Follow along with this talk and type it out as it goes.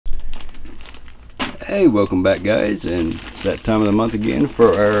Hey, welcome back guys, and it's that time of the month again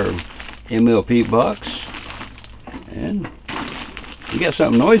for our MLP box, and we got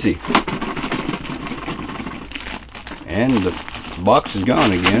something noisy, and the box is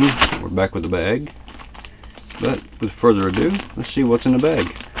gone again. We're back with the bag, but with further ado, let's see what's in the bag.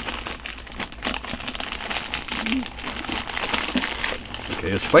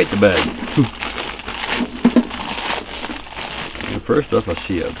 Okay, let's fight the bag. And first up, I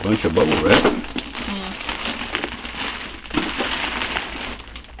see a bunch of bubble wrap.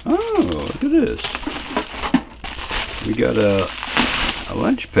 Oh, look at this. We got a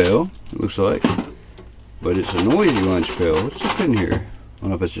lunch pail, it looks like. But it's a noisy lunch pail. What's up in here? I don't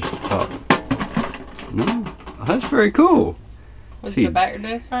know if it's just the top. No? Oh, that's very cool. Was the back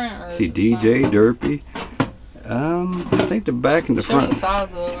different? Or see DJ, Derpy. I think the back and the front. The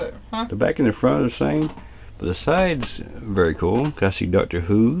sides of it. Huh? The back and the front are the same. But the sides are very cool. I see Doctor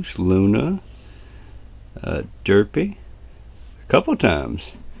Who's, Luna, Derpy. A couple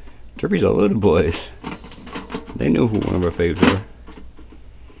times. Derpy's all over the place. They know who one of our faves are.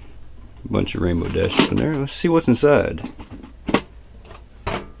 A bunch of rainbow dashes in there. Let's see what's inside.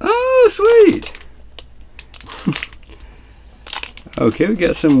 Oh, sweet! Okay, we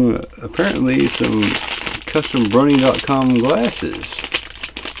got some, apparently some custom brony.com glasses.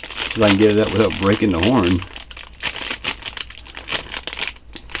 So I can get it up without breaking the horn.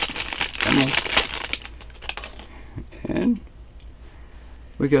 Come on. And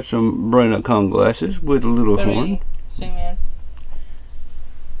we got some brony.com glasses with a little horn. Swing man.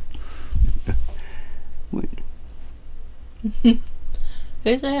 Wait. Who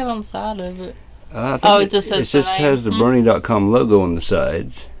does it have on the side of it? Oh, it just says it just has the brony.com logo on the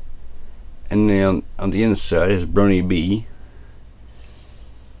sides. And then on the inside is Brony B.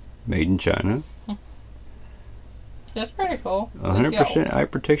 Made in China. That's pretty cool. 100% eye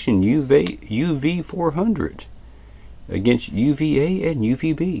protection UV 400 against UVA and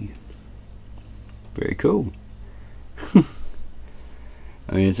UVB. Very cool. I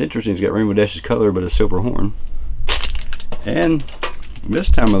mean, it's interesting. It's got Rainbow Dash's color, but a silver horn. And this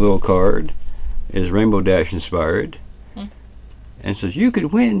time a little card is Rainbow Dash inspired. And says you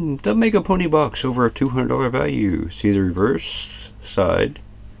could win the Mega Pony box over a $200 value. See the reverse side.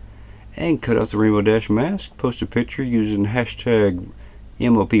 And cut out the Rainbow Dash mask. Post a picture using hashtag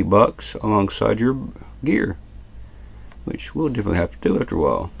MLPBox alongside your gear. Which we'll definitely have to do after a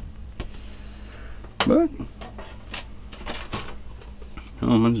while. But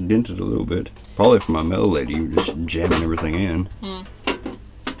oh, mine's dented a little bit. Probably from my mail lady just jamming everything in.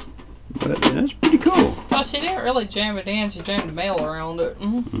 But that's pretty cool. Well, she didn't really jam it in. She jammed the mail around it.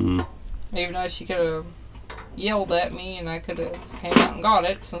 Even though she could have yelled at me and I could have came out and got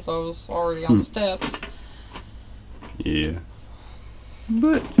it since I was already on the steps. Yeah.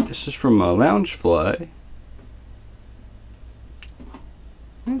 But this is from Loungefly.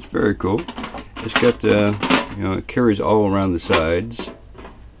 That's very cool. It's got the, you know, it carries all around the sides.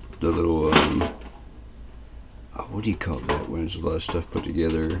 The little, oh, what do you call that when there's a lot of stuff put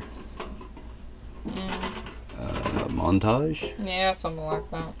together? Montage? Yeah, something like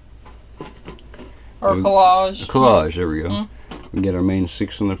that. Or collage. A collage, there we go. We get our main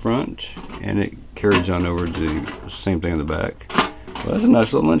 6 on the front, and it carries on over to the same thing on the back. Well, that's a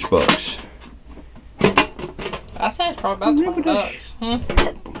nice little lunchbox. I say it's probably about $20.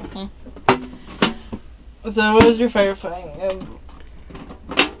 So, what is your favorite thing?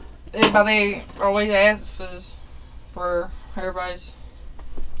 Everybody always asks is for everybody's.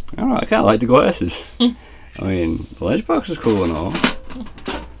 I don't know, I kind of like the glasses. I mean, the lunchbox is cool and all,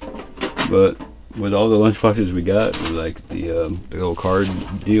 but with all the lunchboxes we got, like the little card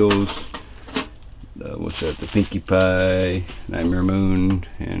deals, what's that? The Pinkie Pie, Nightmare Moon,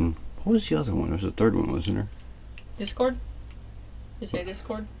 and what was the other one? There was a third one, wasn't there? Discord? You say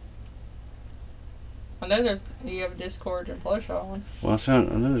Discord? I know you have a Discord and Flowshot one. Well, I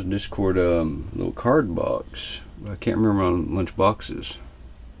know there's a Discord little card box, but I can't remember on lunch boxes.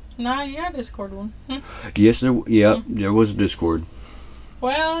 No, you have a Discord one. Yes, there was a Discord.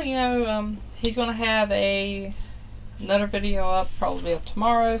 Well, you know, he's gonna have another video up, probably up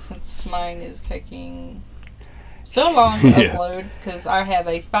tomorrow, since mine is taking so long to upload because I have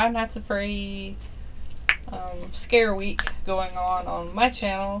a Five Nights at Freddy scare week going on my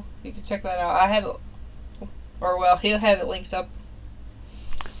channel. You can check that out. I have it, or well, he'll have it linked up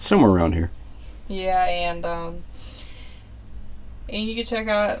somewhere around here. Yeah, and you can check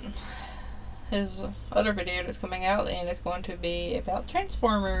out his other video that's coming out, and it's going to be about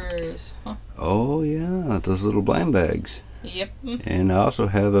Transformers. Oh yeah, those little blind bags. Yep. And I also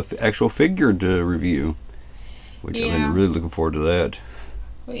have an actual figure to review, which I've been really looking forward to that.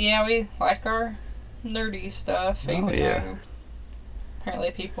 Yeah, we like our nerdy stuff. Oh, Even yeah. though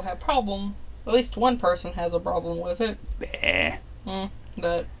apparently people have problem. At least one person has a problem with it. Bah.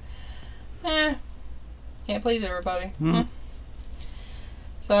 But can't please everybody.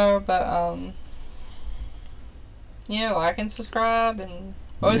 So, but yeah, like and subscribe. And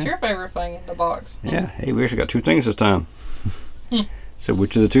what was your favorite thing in the box? Yeah. Hey, we actually got 2 things this time. So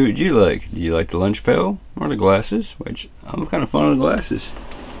which of the 2 did you like? Do you like the lunch pail or the glasses? Which I'm kind of fond of the glasses.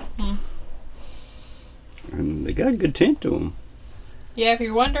 And they got a good tint to them. Yeah, if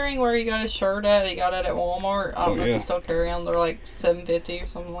you're wondering where you got his shirt at, he got it at Walmart. I don't know if they still carry them. They're like $7.50 or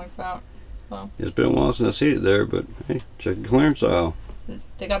something like that. So It's been a while since I seen it there, but hey, check the clearance aisle.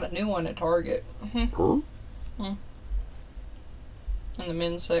 they got a new one at Target. Cool. In the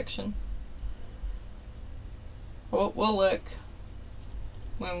men's section. We'll look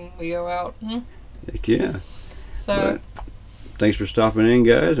when we go out. Heck yeah. So, But thanks for stopping in,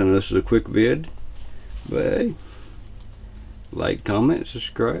 guys. I know this is a quick vid, but hey, like, comment,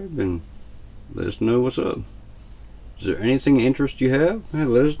 subscribe, and let us know what's up. Is there anything interest you have? Hey,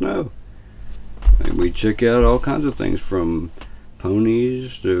 let us know. And we check out all kinds of things from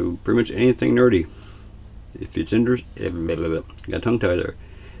ponies to pretty much anything nerdy. If it's interest, got tongue tied there.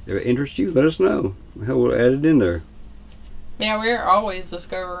 If it interests you, let us know. Hell, we'll add it in there. yeah, we're always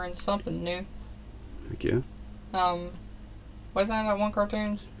discovering something new. Heck yeah. Wasn't that one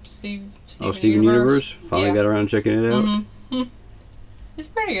cartoon? Steven Universe. Finally got around checking it out. It's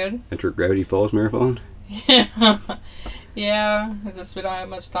pretty good. After Gravity Falls marathon. Yeah. Yeah, it's just we don't have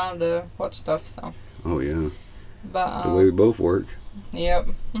much time to watch stuff, so. Oh yeah. But the way we both work. Yep.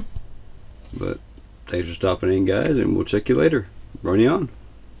 But thanks for stopping in, guys, and we'll check you later. Run you on.